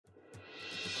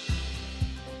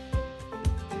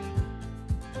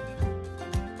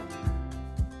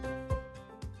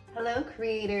Hello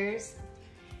creators.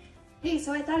 Hey,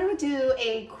 so I thought I would do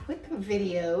a quick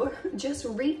video just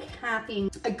recapping.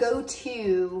 A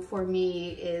go-to for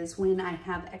me is when I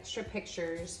have extra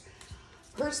pictures.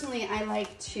 Personally, I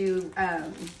like to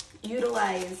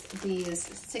utilize these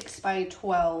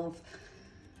 6x12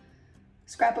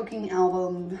 scrapbooking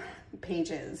album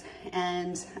pages,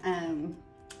 and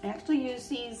I actually use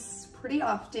these pretty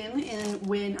often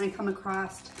when I come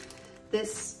across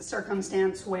this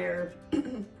circumstance where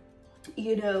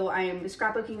you know, I'm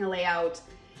scrapbooking a layout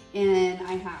and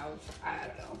I have, I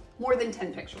don't know, more than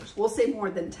 10 pictures. We'll say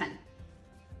more than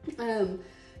 10.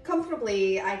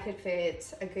 Comfortably, I could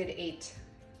fit a good 8,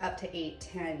 up to 8,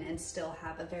 10, and still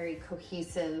have a very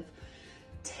cohesive,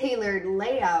 tailored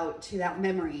layout to that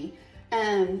memory.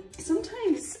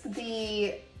 Sometimes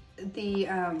the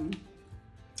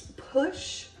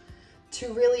push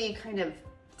to really kind of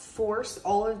force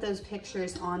all of those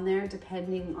pictures on there,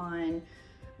 depending on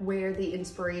where the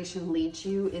inspiration leads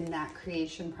you in that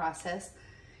creation process,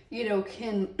 you know,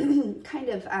 can kind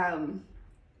of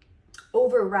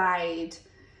override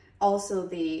also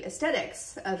the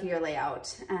aesthetics of your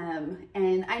layout.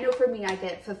 And I know for me, I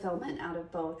get fulfillment out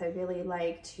of both. I really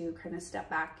like to kind of step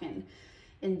back and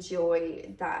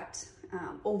enjoy that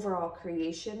overall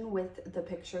creation with the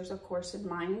pictures, of course, in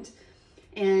mind.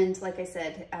 And like I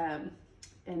said,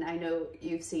 and I know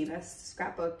you've seen a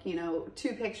scrapbook, you know,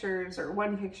 2 pictures or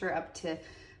 1 picture up to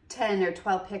 10 or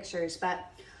 12 pictures.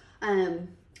 But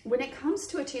when it comes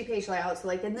to a 2-page layout, so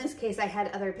like in this case, I had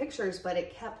other pictures, but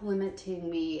it kept limiting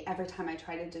me every time I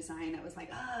tried to design. I was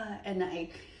like, and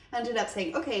I ended up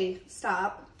saying, okay,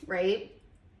 stop, right?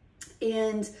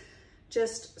 And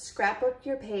just scrapbook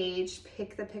your page,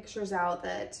 pick the pictures out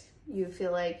that you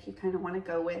feel like you kind of want to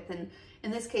go with. And in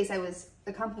this case, I was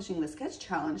accomplishing the sketch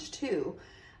challenge too.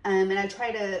 And I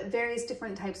tried various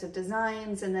different types of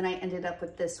designs, and then I ended up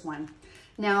with this one.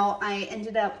 Now I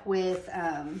ended up with,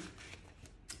 how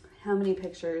many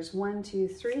pictures? 1, 2,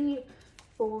 3,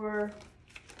 4,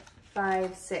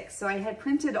 5, 6. So I had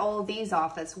printed all of these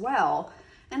off as well,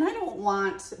 and I don't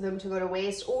want them to go to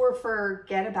waste or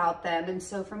forget about them. And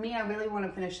so for me, I really want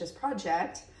to finish this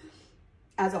project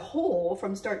as a whole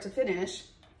from start to finish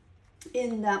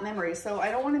in that memory. So I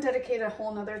don't want to dedicate a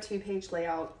whole nother 2-page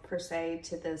layout per se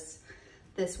to this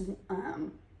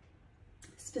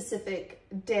specific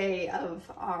day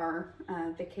of our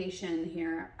vacation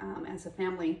here as a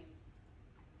family.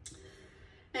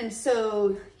 And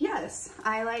so yes,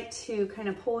 I like to kind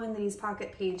of pull in these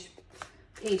pocket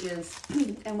pages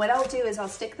and what I'll do is I'll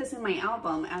stick this in my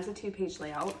album as a 2-page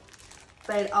layout,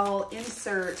 but I'll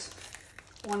insert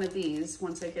one of these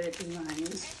once I get it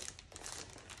designed,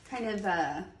 kind of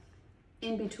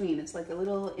in between. It's like a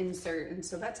little insert, and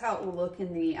so that's how it will look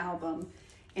in the album.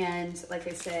 And like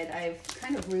I said, I've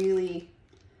kind of really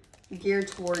geared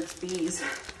towards these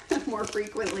more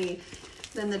frequently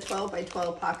than the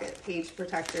 12x12 pocket page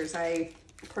protectors. I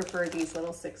prefer these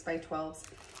little 6x12s.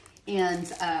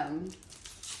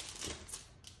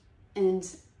 And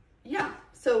yeah,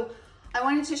 so I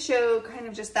wanted to show kind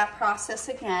of just that process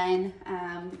again.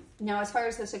 Now, as far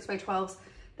as the 6x12s,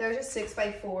 they're just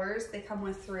 6x4s. They come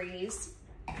with 3s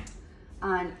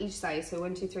on each side. So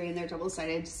 1, 2, 3, and they're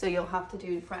double-sided. So you'll have to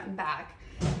do front and back.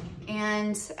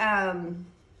 And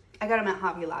I got them at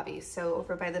Hobby Lobby, so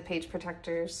over by the page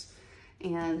protectors.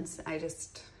 And I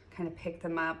just kind of picked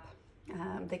them up.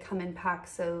 They come in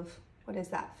packs of, what is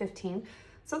that, 15?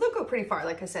 So they'll go pretty far.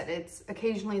 Like I said, it's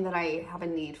occasionally that I have a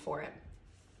need for it.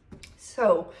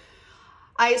 So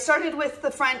I started with the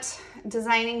front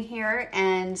designing here,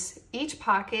 and each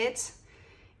pocket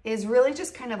is really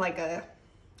just kind of like a,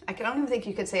 I don't even think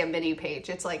you could say a mini page.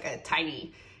 It's like a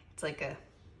tiny, it's like a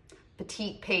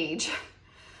petite page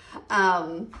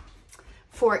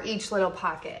for each little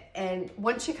pocket. And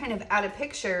once you kind of add a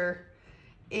picture,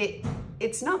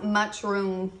 it's not much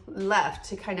room left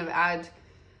to kind of add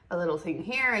a little thing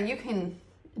here, and you can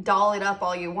doll it up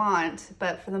all you want,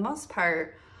 but for the most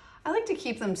part, I like to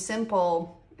keep them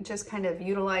simple, just kind of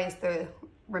utilize the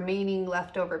remaining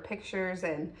leftover pictures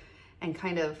and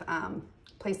kind of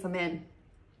place them in.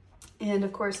 And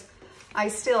of course, I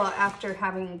still, after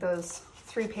having those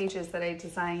 3 pages that I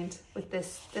designed with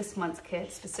this month's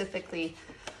kit specifically,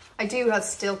 I do have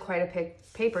still quite a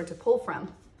paper to pull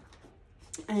from.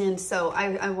 And so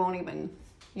I won't even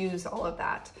use all of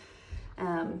that.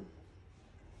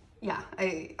 Yeah,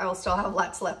 I'll still have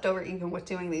lots left over even with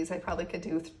doing these. I probably could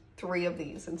do 3 of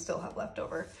these and still have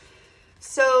leftover.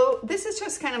 So this is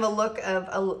just kind of a look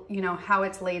of, you know, how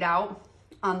it's laid out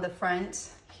on the front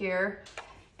here.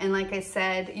 And like I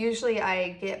said, usually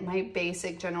I get my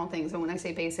basic general things. And when I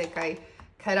say basic, I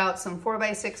cut out some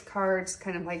 4x6 cards,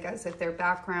 kind of like as if they're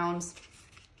backgrounds,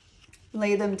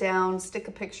 lay them down, stick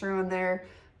a picture on there,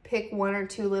 pick 1 or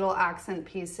 2 little accent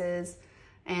pieces,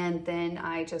 and then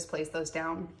I just place those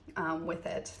down with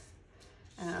it.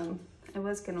 I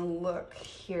was gonna look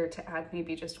here to add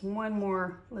maybe just one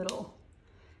more little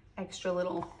extra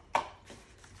little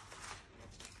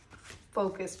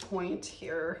focus point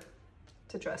here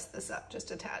to dress this up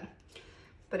just a tad.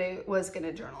 But I was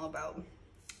gonna journal about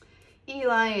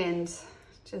Eli and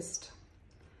just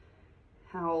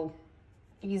how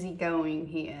easygoing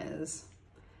he is.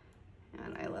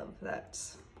 And I love that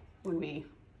when we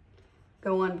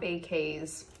go on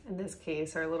vacays, in this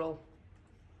case, our little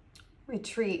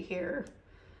retreat here,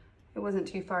 it wasn't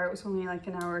too far, it was only like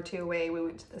an hour or 2 away. We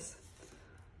went to this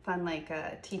fun like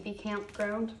teepee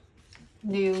campground,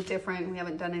 new, different, we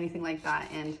haven't done anything like that,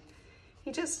 and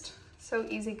he just so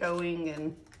easygoing,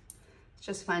 and it's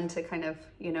just fun to kind of,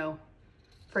 you know,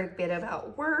 forget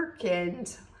about work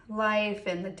and life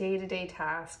and the day-to-day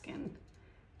task and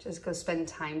just go spend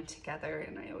time together.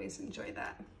 And I always enjoy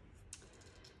that,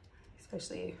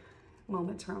 especially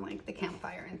moments around like the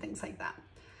campfire and things like that.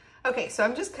 Okay, so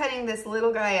I'm just cutting this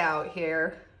little guy out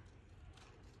here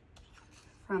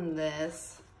from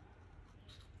this.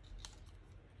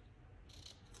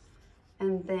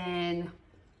 And then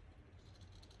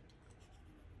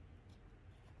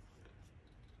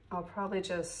I'll probably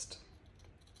just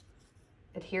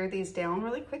adhere these down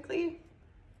really quickly.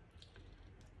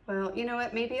 Well, you know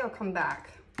what? Maybe I'll come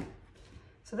back.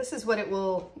 So this is what it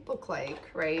will look like,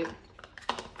 right?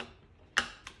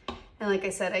 And like I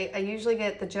said, I usually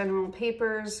get the general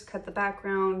papers, cut the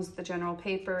backgrounds, the general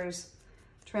papers,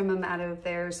 trim them out of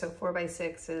there, so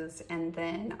 4x6s, and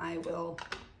then I will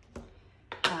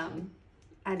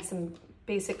add some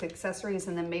basic accessories,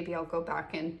 and then maybe I'll go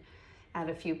back and add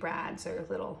a few brads or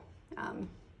little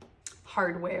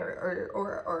hardware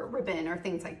or ribbon or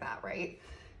things like that, right?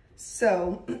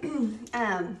 So,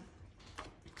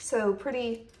 so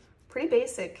pretty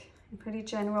basic, pretty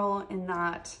general in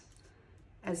that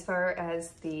as far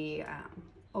as the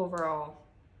overall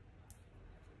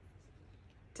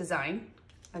design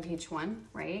of each one,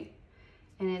 right?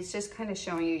 And it's just kind of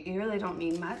showing you really don't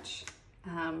need much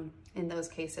in those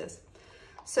cases.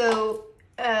 So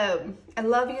I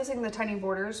love using the tiny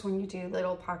borders when you do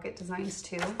little pocket designs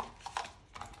too.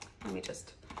 Let me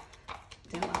just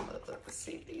download, let's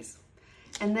save these.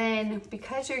 And then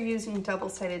because you're using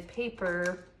double-sided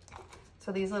paper,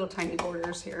 so these little tiny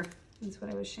borders here, is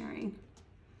what I was sharing.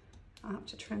 I'll have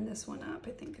to trim this one up. I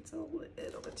think it's a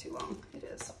little bit too long. It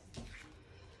is.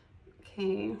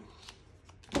 Okay.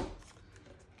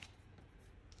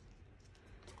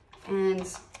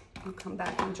 And I'll come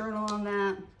back and journal on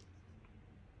that.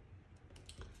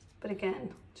 But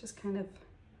again, just kind of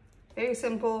very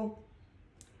simple.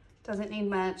 Doesn't need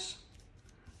much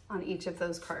on each of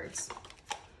those cards.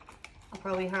 I'll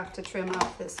probably have to trim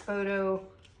out this photo.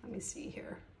 Let me see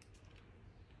here.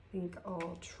 I think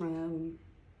I'll trim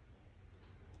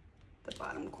the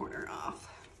bottom corner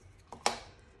off.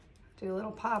 Do a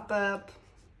little pop-up,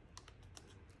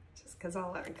 just because I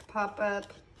like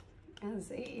pop-up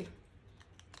as a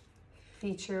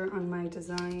feature on my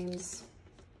designs.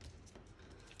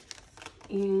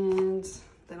 And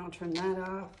then I'll trim that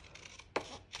off.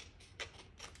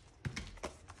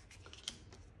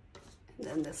 And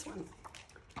then this one.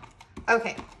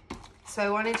 Okay, so I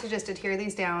wanted to just adhere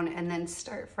these down and then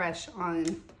start fresh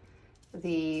on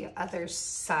the other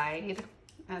side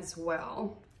as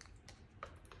well.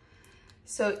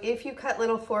 So if you cut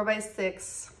little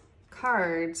 4x6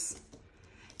 cards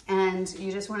and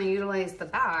you just want to utilize the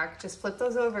back, just flip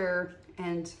those over,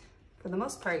 and for the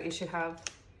most part you should have,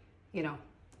 you know,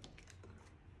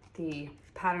 the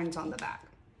patterns on the back.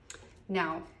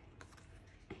 Now,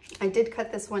 I did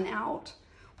cut this one out.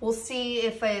 We'll see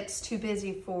if it's too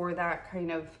busy for that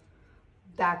kind of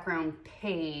background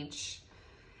page.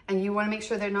 And you want to make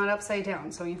sure they're not upside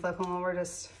down. So when you flip them over,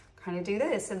 just kind of do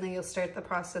this, and then you'll start the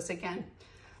process again.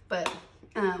 But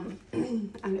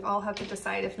I'll have to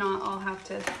decide. If not, I'll have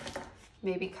to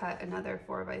maybe cut another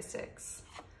 4x6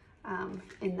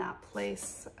 in that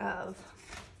place of,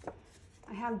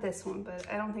 I have this one, but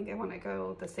I don't think I want to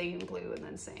go the same blue and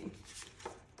then same.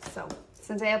 So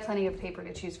since I have plenty of paper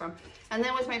to choose from. And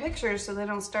then with my pictures, so then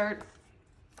I'll start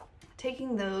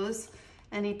taking those.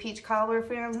 Any peach cobbler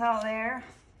fans out there?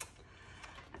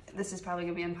 This is probably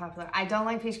gonna be unpopular. I don't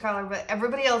like peach cobbler, but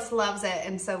everybody else loves it,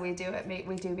 and so we do it.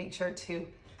 We do make sure to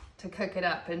cook it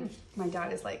up. And my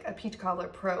dad is like a peach cobbler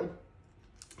pro,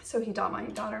 so he taught my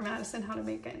daughter Madison how to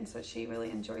make it, and so she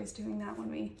really enjoys doing that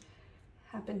when we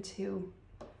happen to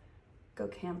go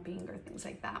camping or things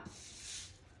like that.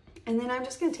 And then I'm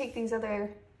just gonna take these other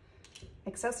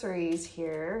accessories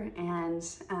here and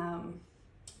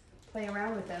play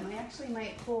around with them. I actually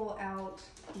might pull out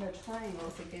the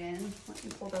triangles again. Let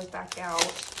me pull those back out.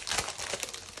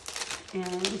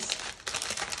 And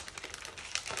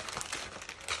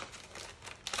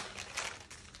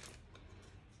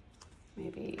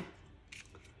maybe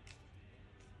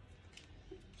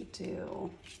do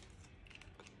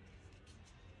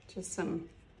just some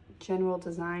general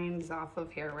designs off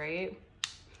of here, right?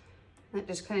 That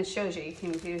just kind of shows you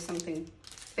can do something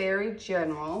very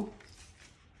general.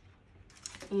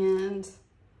 And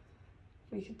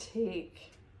we could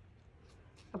take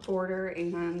a border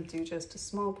and do just a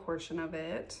small portion of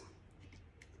it.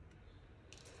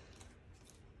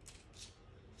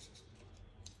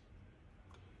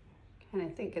 And I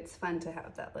think it's fun to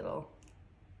have that little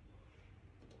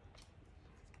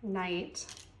night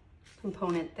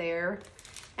component there.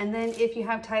 And then if you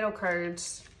have title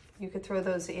cards, you could throw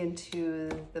those into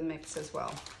the mix as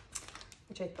well,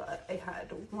 which I thought I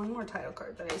had one more title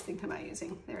card that I was thinking about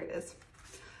using. There it is.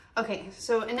 Okay,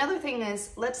 so another thing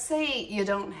is, let's say you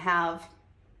don't have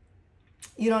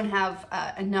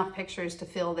enough pictures to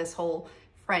fill this whole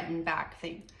front and back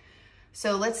thing.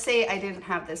 So let's say I didn't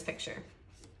have this picture.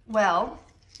 Well,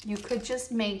 you could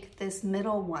just make this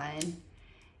middle one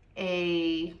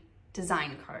a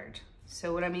design card.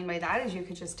 So what I mean by that is you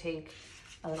could just take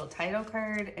a little title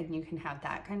card and you can have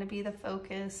that kind of be the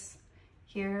focus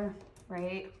here,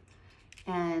 right?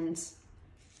 And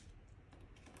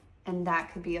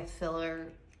that could be a filler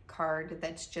card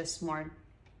that's just more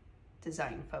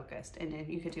design focused. And if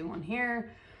you could do one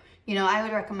here, you know, I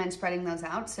would recommend spreading those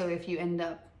out. So if you end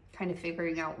up kind of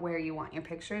figuring out where you want your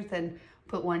pictures, then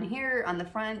put one here on the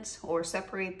front or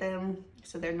separate them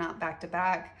so they're not back to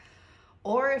back.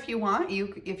 Or if you want,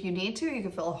 if you need to, you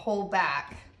can fill a whole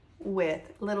back with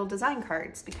little design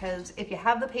cards, because if you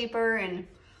have the paper and,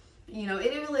 you know,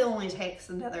 it really only takes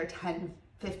another 10,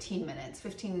 15 minutes,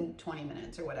 15, 20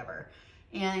 minutes or whatever.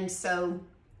 And so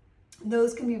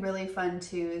those can be really fun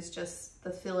too, is just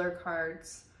the filler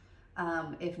cards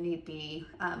if need be.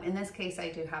 In this case,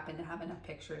 I do happen to have enough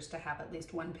pictures to have at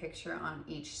least one picture on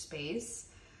each space.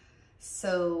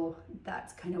 So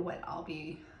that's kind of what I'll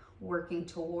be working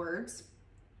towards.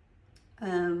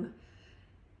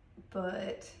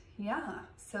 But yeah,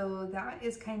 so that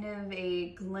is kind of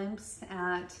a glimpse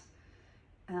at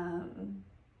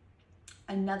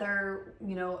another,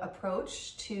 you know,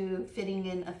 approach to fitting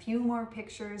in a few more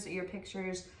pictures of your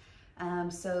pictures.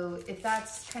 So if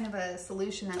that's kind of a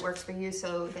solution that works for you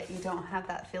so that you don't have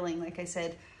that feeling, like I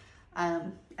said,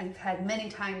 I've had many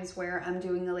times where I'm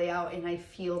doing a layout and I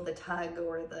feel the tug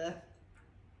or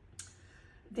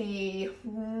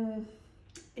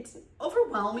it's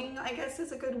overwhelming, I guess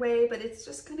is a good way, but it's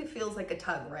just kind of feels like a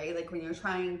tug, right? Like when you're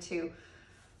trying to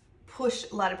push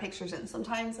a lot of pictures in.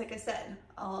 Sometimes, like I said,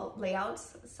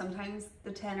 layouts, sometimes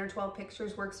the 10 or 12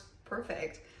 pictures works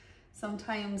perfect.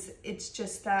 Sometimes it's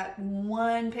just that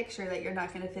one picture that you're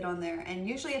not going to fit on there. And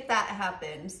usually if that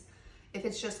happens, if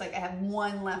it's just like I have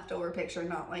one leftover picture,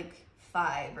 not like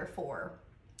 5 or 4,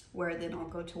 where then I'll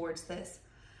go towards this,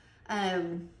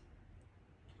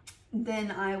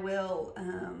 then I will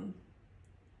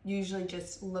usually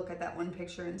just look at that one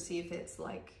picture and see if it's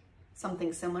like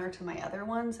something similar to my other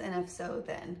ones. And if so,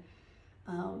 then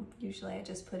usually I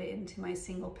just put it into my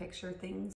single picture things.